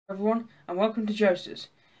Everyone, and welcome to Joesters.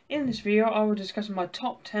 In this video I will discuss my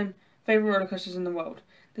top 10 favourite roller coasters in the world.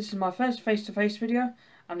 This is my first face-to-face video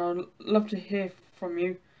and I'd love to hear from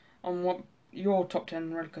you on what your top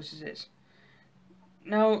 10 roller coasters is.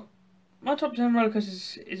 Now, my top 10 roller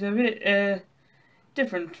coasters is a bit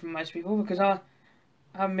different from most people because I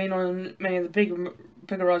haven't been on many of the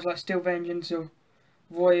bigger rides like Steel Vengeance or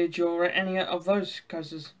Voyage or any of those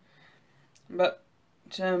coasters. But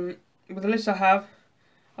with the list I have,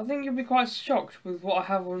 I think you'll be quite shocked with what I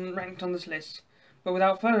have ranked on this list. But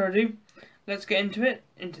without further ado, let's get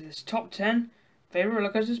into this top 10 favourite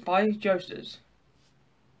roller coasters by Joesters.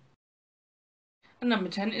 And number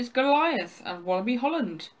 10 is Goliath at Wallaby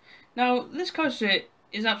Holland. Now, this coaster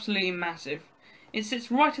is absolutely massive. It sits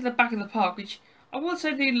right at the back of the park, which I will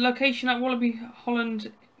say the location at Wallaby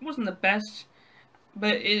Holland wasn't the best,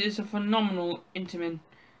 but it is a phenomenal Intamin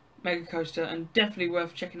mega coaster and definitely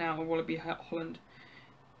worth checking out at Wallaby Holland.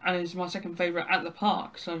 And is my second favourite at the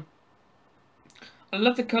park. So I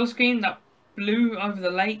love the colour scheme. That blue over the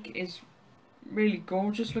lake is really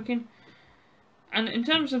gorgeous looking. And in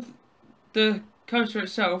terms of the coaster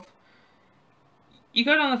itself, you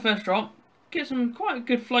go down the first drop, get some quite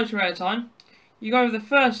good floater airtime. You go over the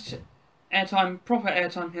first proper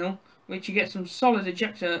airtime hill, which you get some solid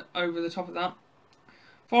ejector over the top of that.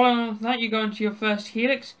 Following on from that, you go into your first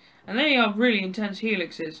helix, and they are really intense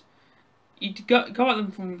helixes. You go at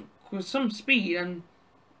them with some speed and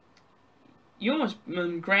you almost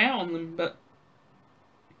grey out on them, but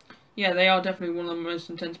yeah, they are definitely one of the most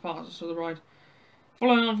intense parts of the ride.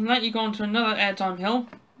 Following on from that, you go onto another airtime hill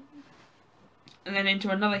and then into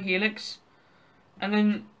another helix, and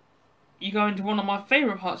then you go into one of my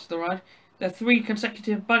favourite parts of the ride, the 3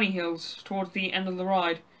 consecutive bunny hills towards the end of the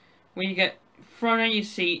ride, where you get thrown out your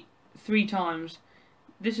seat 3 times.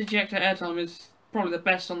 This ejector airtime is probably the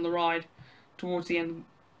best on the ride. Towards the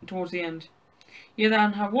end. You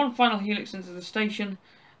then have one final helix into the station,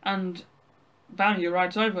 and bam, your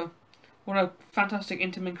ride's over. What a fantastic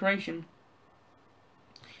Intamin creation.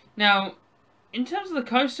 Now, in terms of the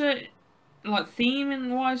coaster, like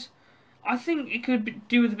theming wise, I think it could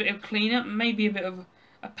do with a bit of cleanup, maybe a bit of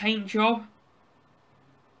a paint job,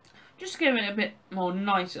 just to give it a bit more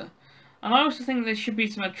nicer. And I also think there should be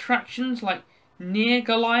some attractions like near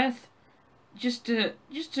Goliath, just to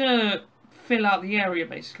fill out the area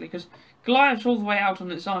basically, because Goliath's all the way out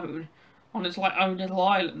on its own, on its own little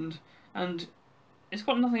island, and it's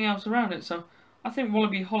got nothing else around it. So I think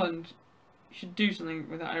Wallaby Holland should do something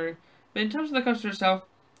with that area. But in terms of the coaster itself,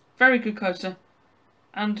 very good coaster,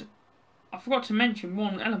 and I forgot to mention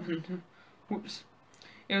one element. Whoops!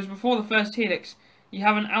 It was before the first helix. You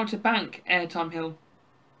have an outer bank airtime hill.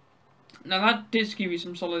 Now that does give you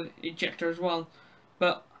some solid ejector as well,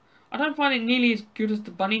 but I don't find it nearly as good as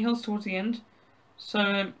the bunny hills towards the end.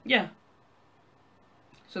 So, yeah.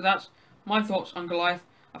 So that's my thoughts on Goliath.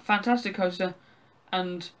 A fantastic coaster,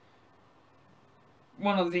 and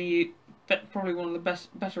probably one of the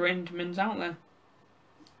better Intamins out there.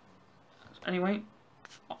 Anyway,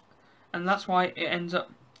 and that's why it ends up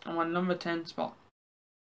on my number 10 spot.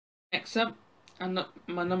 Next up, and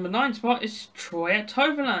my number 9 spot is Troy at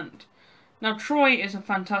Toverland. Now, Troy is a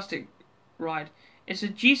fantastic ride. It's a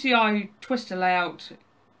GCI twister layout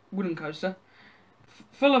wooden coaster,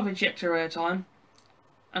 full of ejector airtime,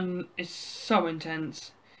 and it's so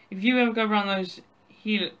intense. If you ever go around those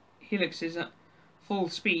helixes at full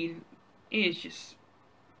speed, it is just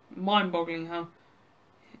mind-boggling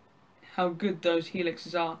how good those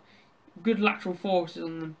helixes are. Good lateral forces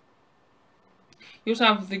on them. You also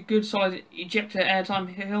have the good solid ejector airtime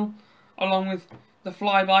hill, along with the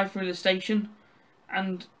flyby through the station,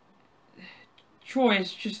 and Troy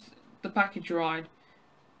is just the package ride.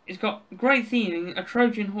 It's got great theming, a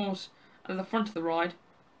Trojan horse at the front of the ride,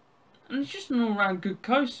 and it's just an all-round good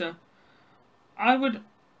coaster. I would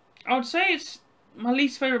say it's my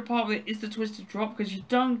least favourite part of it is the twisted drop, because you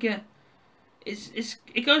don't get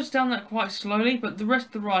it goes down that quite slowly, but the rest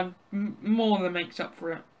of the ride more than makes up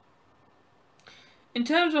for it. In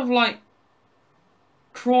terms of like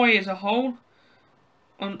Troy as a whole,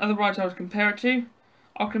 on other rides I would compare it to,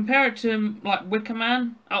 I'll compare it to like Wicker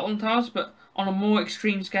Man out on Tars, but on a more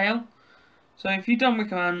extreme scale. So if you've done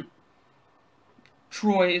Wicker Man,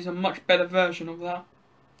 Troy is a much better version of that.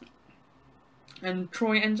 And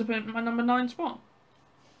Troy ends up at my number 9 spot.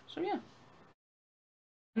 So yeah.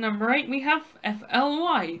 Number 8 we have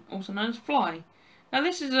FLY, also known as Fly. Now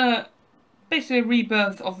this is basically a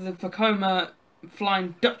rebirth of the Vekoma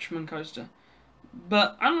Flying Dutchman coaster.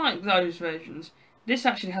 But unlike those versions, this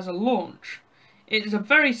actually has a launch. It is a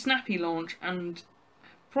very snappy launch and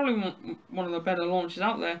probably one of the better launches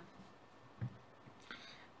out there.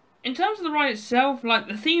 in terms of the ride itself, like,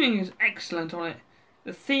 the theming is excellent on it.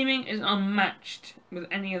 The theming is unmatched with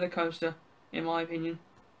any other coaster, in my opinion.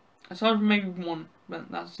 Aside from maybe one, but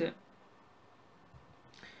that's it.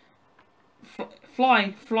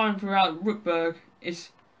 Flying throughout Rookburg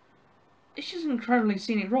it's just an incredibly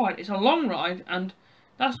scenic ride. It's a long ride, and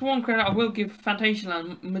that's one credit I will give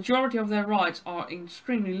Fantasyland. Majority of their rides are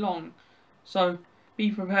extremely long, so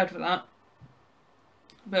be prepared for that.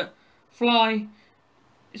 But Fly,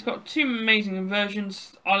 it's got two amazing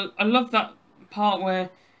inversions. I love that part where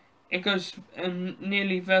it goes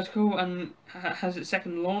nearly vertical and has its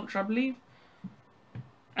second launch, I believe.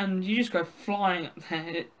 And you just go flying up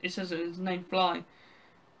there. It says its name, Fly.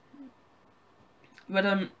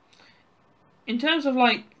 But in terms of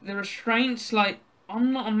like the restraints, like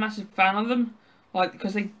I'm not a massive fan of them, like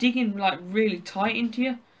because they dig in like really tight into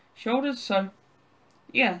your shoulders. So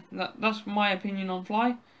yeah, that's my opinion on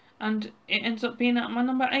Fly, and it ends up being at my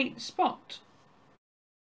number 8 spot.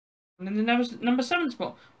 And in the number 7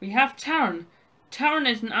 spot, we have Taron. Taron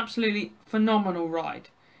is an absolutely phenomenal ride.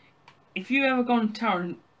 If you ever gone to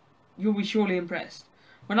Taron, you'll be surely impressed.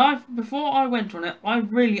 Before I went on it, I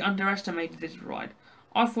really underestimated this ride.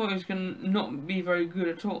 I thought it was going to not be very good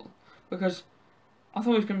at all, because I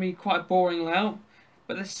thought it was going to be quite a boring layout.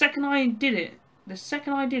 But the second I did it,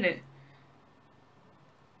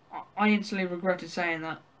 I instantly regretted saying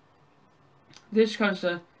that. This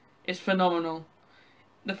coaster is phenomenal.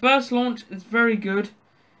 The first launch is very good.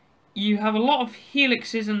 You have a lot of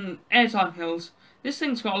helixes and airtime hills. This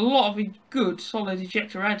thing's got a lot of good, solid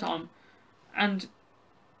ejector airtime, and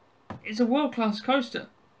it's a world-class coaster.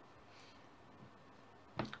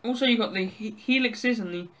 Also, you got the helixes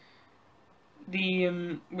and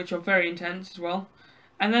the which are very intense as well.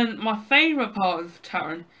 And then my favourite part of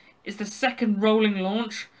Taron is the second rolling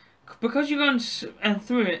launch, because you're going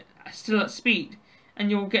through it still at speed,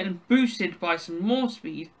 and you're getting boosted by some more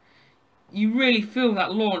speed. You really feel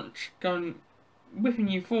that launch whipping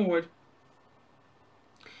you forward.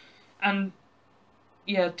 And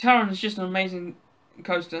yeah, Taron is just an amazing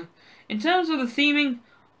coaster. In terms of the theming,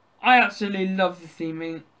 I absolutely love the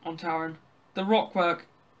theming on Taron. The rockwork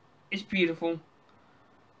is beautiful.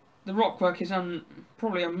 The rockwork is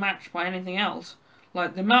probably unmatched by anything else.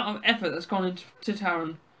 Like, the amount of effort that's gone into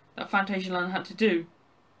Taron that Fantasyland had to do,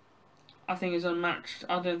 I think is unmatched.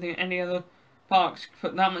 I don't think any other parks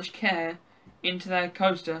put that much care into their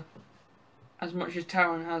coaster as much as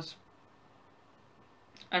Taron has.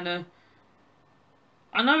 And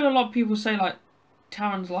I know a lot of people say like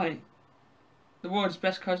Taron's like the world's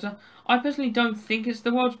best coaster. I personally don't think it's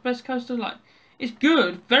the world's best coaster. Like, it's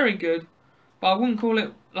good, very good, but I wouldn't call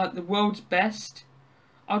it like the world's best.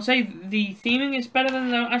 I would say the theming is better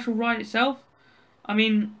than the actual ride itself. I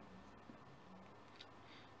mean,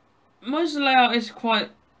 most of the layout is quite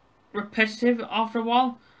repetitive after a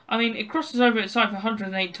while. I mean, it crosses over its side for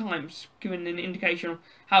 108 times, giving an indication of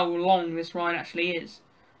how long this ride actually is.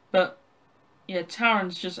 But yeah,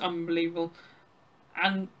 Taron's just unbelievable.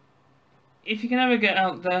 And if you can ever get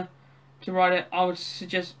out there to ride it, I would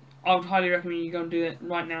highly recommend you go and do it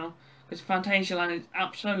right now, because Fantasyland is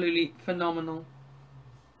absolutely phenomenal.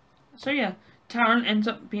 So yeah, Taron ends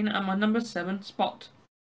up being at my number 7 spot.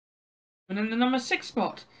 And then the number 6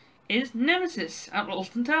 spot is Nemesis at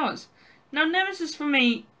Alton Towers. Now, Nemesis for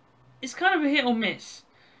me is kind of a hit or miss,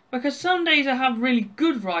 because some days I have really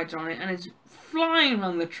good rides on it and it's flying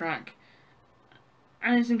around the track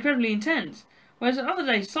and it's incredibly intense. Whereas other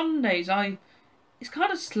days, some days it's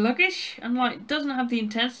kind of sluggish and like doesn't have the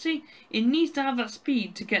intensity. It needs to have that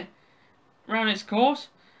speed to get around its course.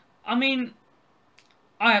 I mean,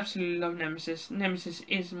 I absolutely love Nemesis. Nemesis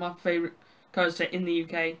is my favourite coaster in the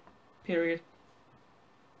UK, period.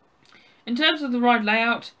 In terms of the ride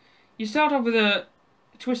layout, you start off with a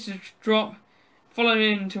twisted drop, followed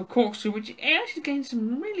into a corkscrew, which it actually gains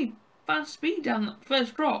some really fast speed down that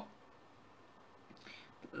first drop.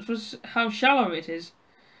 That's how shallow it is.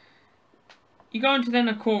 You go into then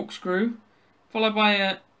a corkscrew, followed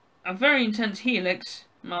by a very intense helix,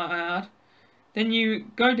 might I add. Then you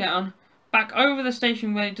go down, back over the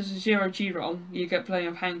station where it does a 0G roll. You get plenty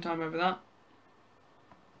of hang time over that.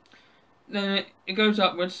 Then it goes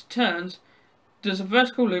upwards, turns, does a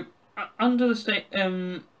vertical loop under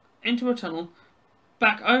the into a tunnel,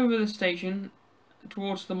 back over the station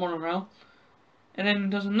towards the monorail, and then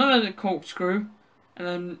does another corkscrew, and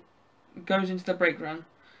then goes into the brake run.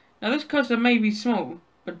 Now, this coaster may be small,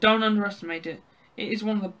 but don't underestimate it. It is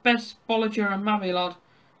one of the best Bolliger and Mavillard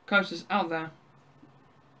coasters out there.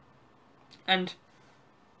 And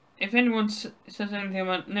if anyone says anything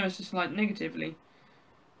about Nemesis like negatively,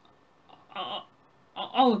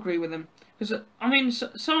 I'll agree with them, Because I mean,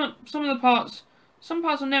 some of the parts, some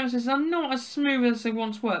parts of Nemesis are not as smooth as they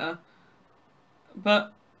once were,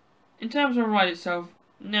 but in terms of the ride itself,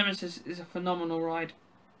 Nemesis is a phenomenal ride.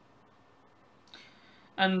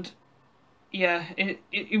 And yeah,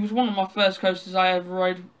 it was one of my first coasters I ever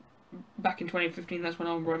rode back in 2015. That's when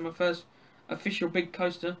I rode my first official big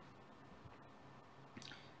coaster.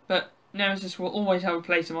 But Nemesis will always have a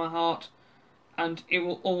place in my heart, and it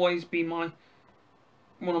will always be one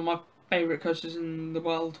of my favourite coasters in the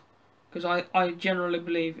world, because I generally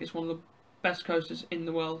believe it's one of the best coasters in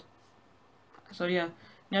the world. So yeah,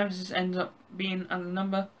 Nemesis ends up being at the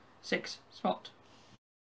number 6 spot.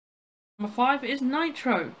 Number 5 is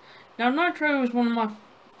Nitro. Now Nitro is one of my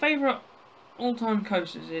favourite all-time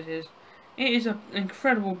coasters. It is an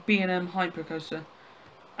incredible B&M hypercoaster,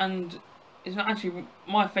 and it's actually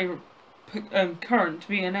my favourite current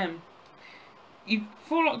B&M. You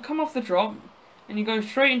come off the drop, and you go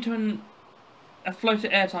straight into a floater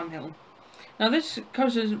airtime hill. Now this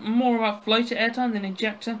coaster is more about floater airtime than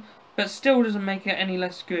ejector, but still doesn't make it any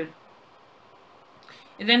less good.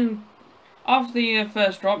 It then, after the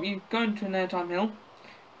first drop, you go into an airtime hill,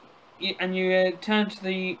 and you turn to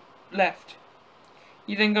the left.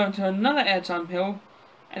 You then go into another airtime hill,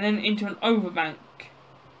 and then into an overbank.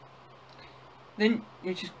 Then,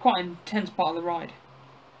 which is quite an intense part of the ride.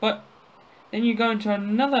 But then you go into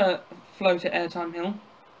another floater airtime hill,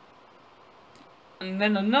 and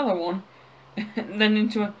then another one, and then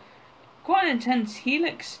into quite an intense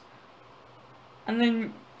helix, and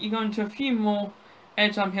then you go into a few more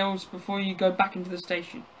airtime hills before you go back into the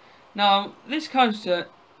station. Now, this coaster,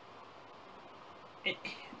 the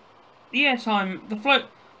float,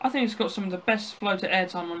 I think it's got some of the best floater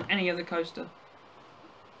airtime on any other coaster.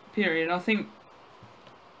 Period. I think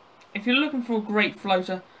if you're looking for a great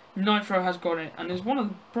floater, Nitro has got it, and is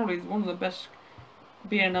probably one of the best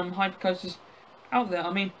B&M hypercoasters out there.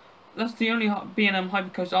 I mean, that's the only B&M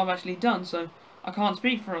hypercoaster I've actually done, so I can't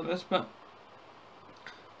speak for others, but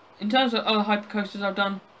in terms of other hypercoasters I've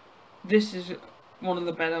done, this is one of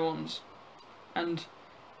the better ones, and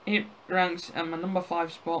it ranks at my number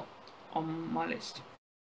 5 spot on my list.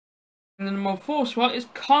 And the number 4 spot is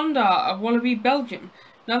Condor of Wallaby, Belgium.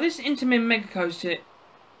 Now this Intamin mega coaster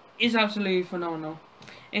is absolutely phenomenal.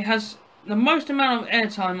 It has the most amount of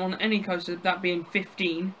airtime on any coaster, that being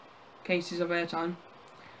 15 cases of airtime.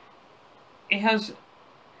 It has,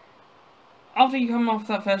 after you come off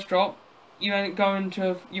that first drop, you go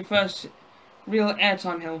into your first real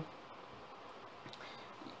airtime hill.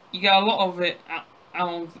 You get a lot of it out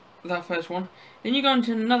of that first one. Then you go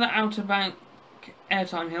into another outer bank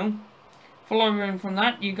airtime hill. Following from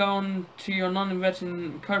that, you go on to your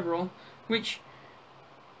non-inverting cobra roll, which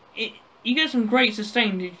you get some great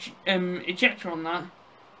sustained ejector on that,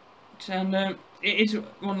 and it is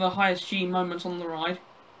one of the highest G moments on the ride.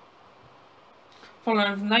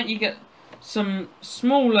 Following from that, you get some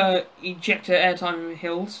smaller ejector airtime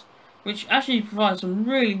hills, which actually provide some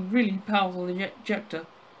really powerful ejector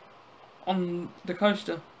on the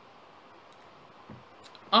coaster.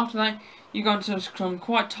 After that, you go into some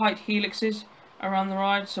quite tight helixes around the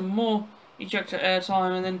ride, some more ejector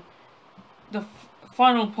airtime, and then the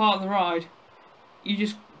final part of the ride, you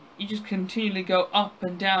just continually go up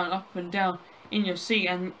and down in your seat,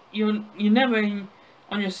 and you're never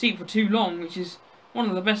on your seat for too long, which is one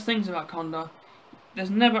of the best things about Condor. There's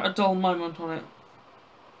never a dull moment on it.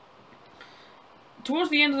 Towards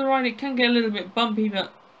the end of the ride, it can get a little bit bumpy,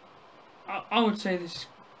 but I would say this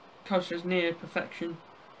coaster is near perfection.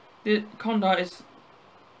 The Condor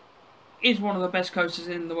is one of the best coasters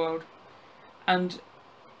in the world, and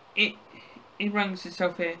it ranks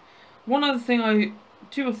itself here.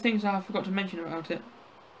 Two other things I forgot to mention about it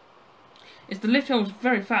is the lift hill is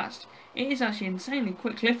very fast. It is actually insanely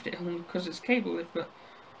quick lift hill because it's cable lift, but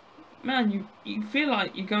man, you feel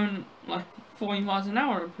like you're going like 40 miles an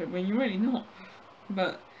hour up it when you're really not.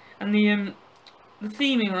 And the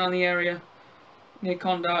theming around the area near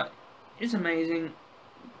Condor is amazing,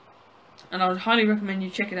 and I would highly recommend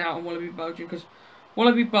you check it out on Wallaby Belgium, because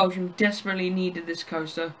Wallaby Belgium desperately needed this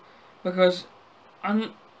coaster, because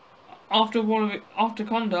after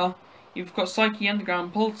Condor, you've got Psyche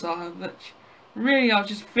Underground, Pulsar, which really are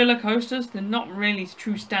just filler coasters. They're not really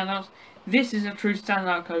true standouts. This is a true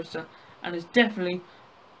standout coaster, and it's definitely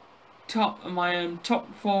top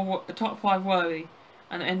 5 worthy,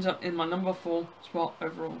 and it ends up in my number 4 spot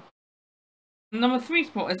overall. Number 3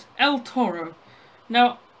 spot is El Toro.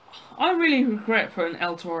 Now, I really regret putting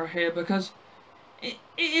El Toro here, because it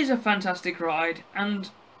is a fantastic ride, and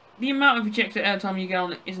the amount of ejector airtime you get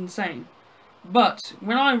on it is insane. But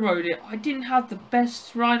when I rode it, I didn't have the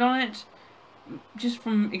best ride on it. just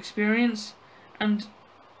from experience, and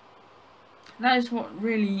that is what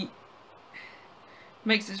really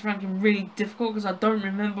makes this ranking really difficult, because I don't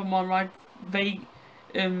remember my ride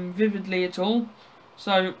vividly at all.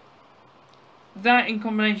 So that in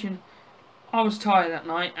combination, I was tired that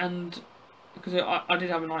night, and because I did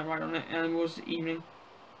have a night ride on it, and it was the evening.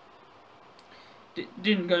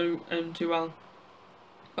 Didn't go too well.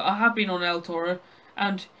 But I have been on El Toro,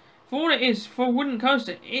 and for what it is, for a wooden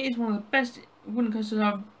coaster, it is one of the best wooden coasters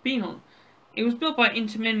I've been on. It was built by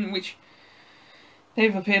Intamin, which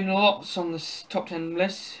they've appeared in lots on this top 10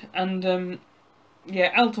 list, and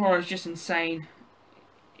yeah, El Toro is just insane.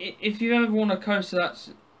 If you ever want a coaster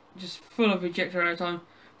that's just full of ejector airtime,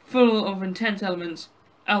 full of intense elements,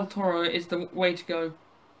 El Toro is the way to go.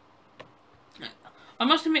 I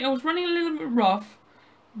must admit, it was running a little bit rough,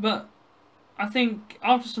 but I think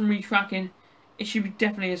after some retracking, it should be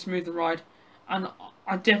definitely a smoother ride, and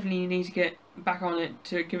I definitely need to get back on it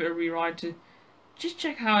to give it a re-ride to just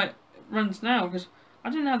check how it runs now, because I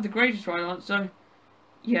didn't have the greatest ride on it. So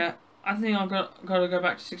yeah, I think I've got to go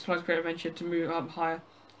back to Six Flags Great Adventure to move it up higher,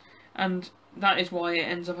 and that is why it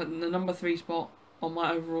ends up at the number 3 spot on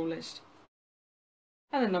my overall list.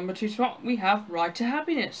 At the number 2 spot, we have Ride to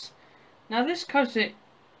Happiness. Now this coaster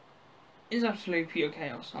is absolutely pure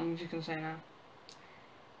chaos, I'm just going to say now.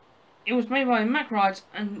 It was made by Mack Rides,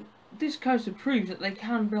 and this coaster proves that they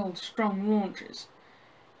can build strong launches.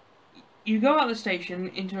 You go out the station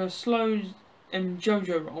into a slow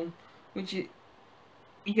JoJo roll, which you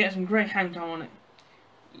get some great hang time on it.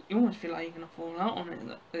 You almost feel like you're going to fall out on it.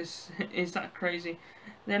 This is that crazy.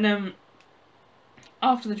 Then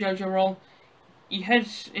after the JoJo roll, you head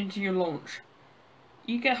into your launch.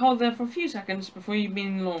 You get hold there for a few seconds before you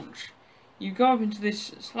begin launch. You go up into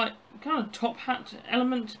this slight kind of top hat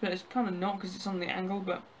element, but it's kind of not because it's on the angle,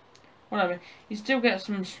 but whatever. You still get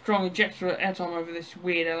some strong ejector airtime over this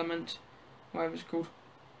weird element, whatever it's called,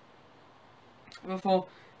 before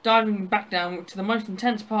diving back down to the most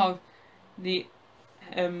intense part of the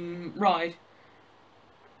ride,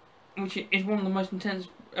 which is one of the most intense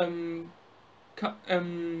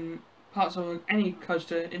parts of any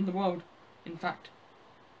coaster in the world, in fact.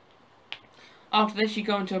 After this, you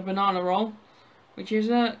go into a banana roll, which is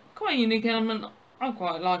a quite a unique element. I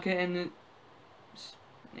quite like it, and it's,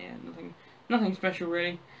 yeah, nothing special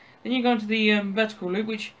really. Then you go into the vertical loop,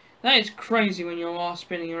 which that is crazy when you are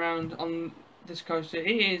spinning around on this coaster.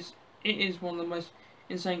 It is one of the most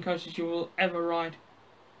insane coasters you will ever ride.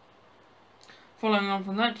 Following on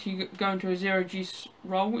from that, you go into a 0G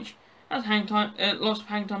roll, which has hang time, lots of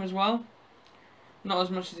hang time as well. Not as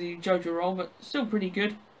much as the JoJo roll, but still pretty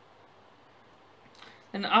good.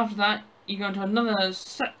 And after that, you go into another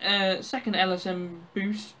second LSM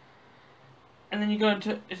boost, and then you go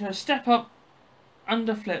into a step up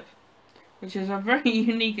under flip, which is a very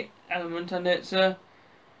unique element, and it's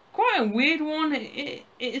quite a weird one.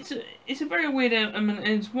 It's a very weird element, and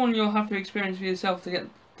it's one you'll have to experience for yourself to get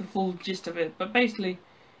the full gist of it. But basically,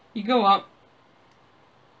 you go up,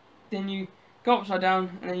 then you go upside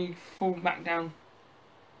down, and then you fall back down.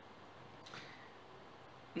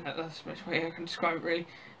 That's the best way I can describe it, really.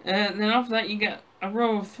 Then after that, you get a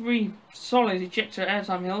row of 3 solid ejector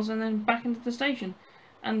airtime hills, and then back into the station.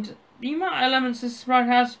 And the amount of elements this ride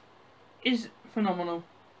has is phenomenal.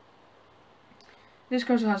 This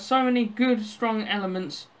coaster has so many good, strong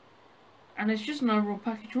elements, and it's just an overall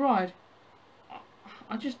package ride.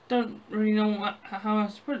 I just don't really know how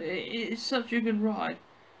else to put it. It's such a good ride.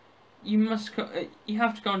 You have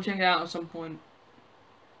to go and check it out at some point.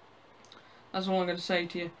 That's all I'm going to say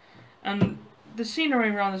to you. And the scenery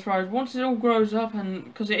around this ride, once it all grows up, and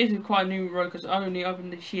because it is quite a new road, because it only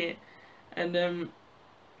opened this year, and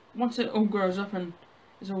once it all grows up and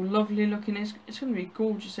it's all lovely looking, it's going to be a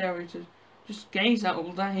gorgeous area to just gaze at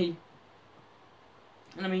all day.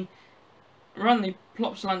 And I mean, around the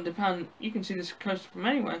Plopsaland Japan, you can see this coaster from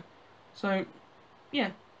anywhere. So,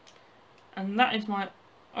 yeah. And that is my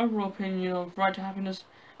overall opinion of Ride to Happiness,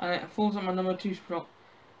 and it falls at my number 2 spot.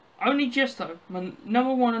 Only just though, my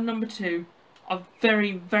number 1 and number 2 are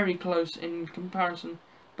very, very close in comparison.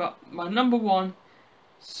 But my number 1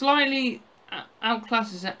 slightly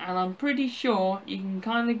outclasses it, and I'm pretty sure you can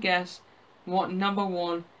kind of guess what number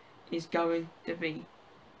 1 is going to be.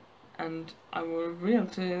 And I will reveal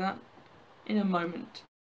to you that in a moment.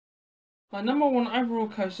 My number 1 overall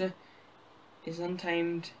coaster is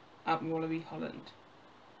Untamed at Wallaby Holland.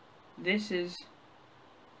 This is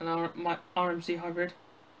my RMC hybrid.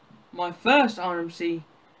 My first RMC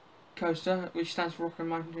coaster, which stands for Rock and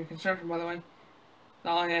Mountain Construction, by the way, that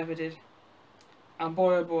I ever did. And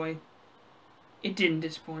boy oh boy, it didn't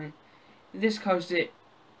disappoint. This coaster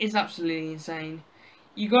is absolutely insane.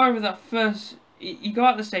 You go over that first, you go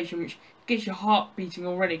out the station, which gets your heart beating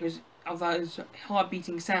already because of those heart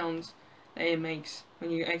beating sounds that it makes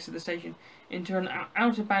when you exit the station, into an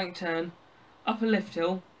outer bank turn, up a lift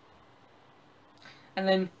hill, and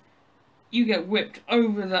then you get whipped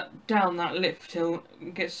over down that lift hill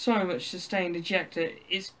and get so much sustained ejector.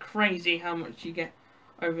 It's crazy how much you get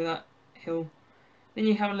over that hill. Then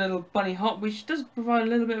you have a little bunny hop, which does provide a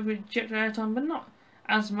little bit of ejector airtime, but not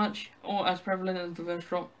as much or as prevalent as the first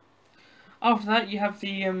drop. After that, you have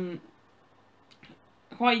the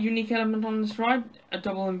quite a unique element on this ride, a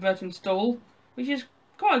double inverting stall, which is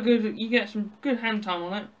quite good. You get some good hand time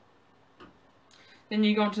on it. Then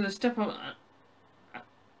you go on to the step up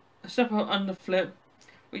under flip,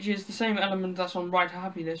 which is the same element that's on Ride to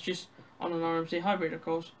Happiness, just on an RMC hybrid, of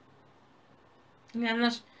course. Yeah, and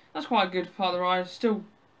that's quite a good part of the ride. Still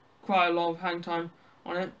quite a lot of hang time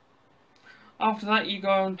on it. After that, you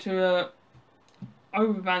go on to a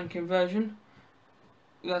overbank inversion.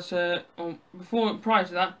 That's prior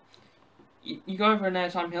to that, you go over an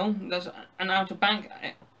airtime hill. There's an outer bank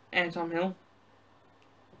airtime hill.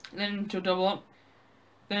 Then into a double up.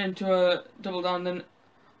 Then into a double down. Then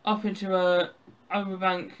up into a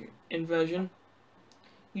overbank inversion.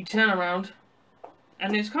 You turn around,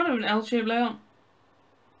 and it's kind of an L-shaped layout.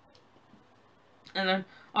 And then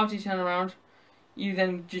after you turn around, you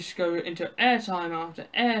then just go into airtime after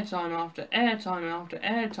airtime after airtime after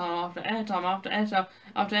airtime after airtime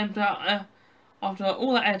after airtime after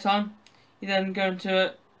all that airtime. You then go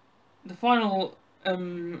into the final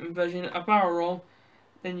inversion, a barrel roll.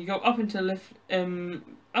 Then you go up into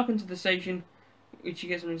the station, which you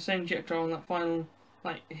get some insane ejector on that final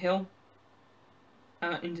hill,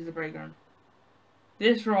 into the brake ground.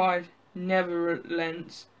 This ride never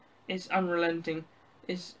relents. It's unrelenting.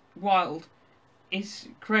 It's wild. It's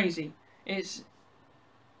crazy. It's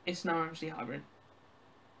an RMC hybrid.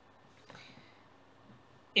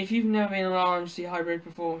 If you've never been an RMC hybrid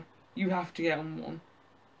before, you have to get on one.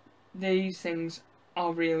 These things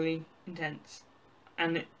are really intense,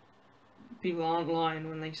 and people aren't lying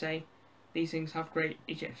when they say these things have great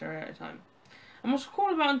ejector airtime. And what's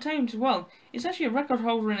cool about Untamed as well, it's actually a record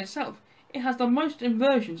holder in itself. It has the most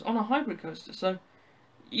inversions on a hybrid coaster, so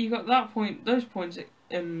you got those points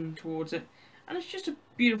towards it, and it's just a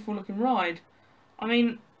beautiful looking ride. I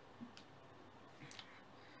mean,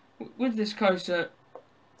 with this coaster,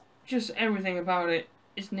 just everything about it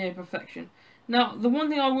is near perfection. Now, the one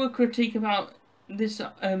thing I will critique about this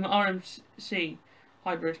RMC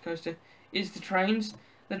hybrid coaster is the trains.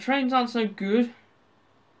 The trains aren't so good.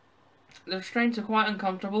 The trains are quite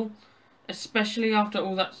uncomfortable, especially after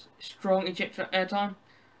all that strong ejector airtime.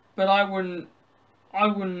 But I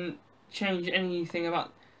wouldn't change anything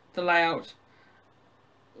about the layout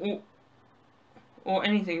or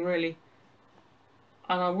anything really,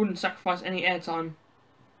 and I wouldn't sacrifice any airtime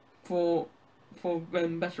for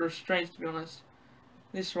better restraints, to be honest.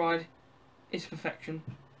 This ride is perfection.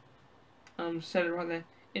 Said it right there.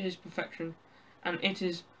 It is perfection, and it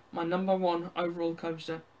is my #1 overall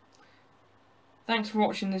coaster. Thanks for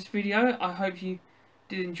watching this video. I hope you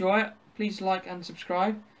did enjoy it. Please like and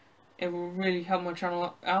subscribe. It will really help my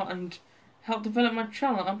channel out and help develop my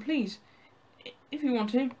channel. And please, if you want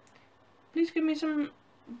to, please give me some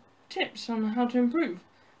tips on how to improve.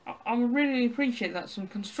 I would really appreciate that. Some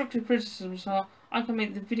constructive criticism so I can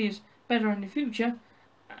make the videos better in the future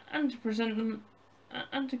and to present them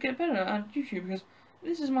and to get better at YouTube, because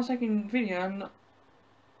this is my second video and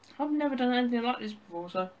I've never done anything like this before,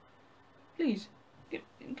 so please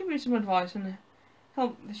give me some advice and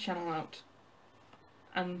help this channel out.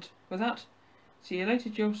 And with that, see you later,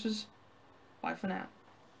 Josers. Bye for now.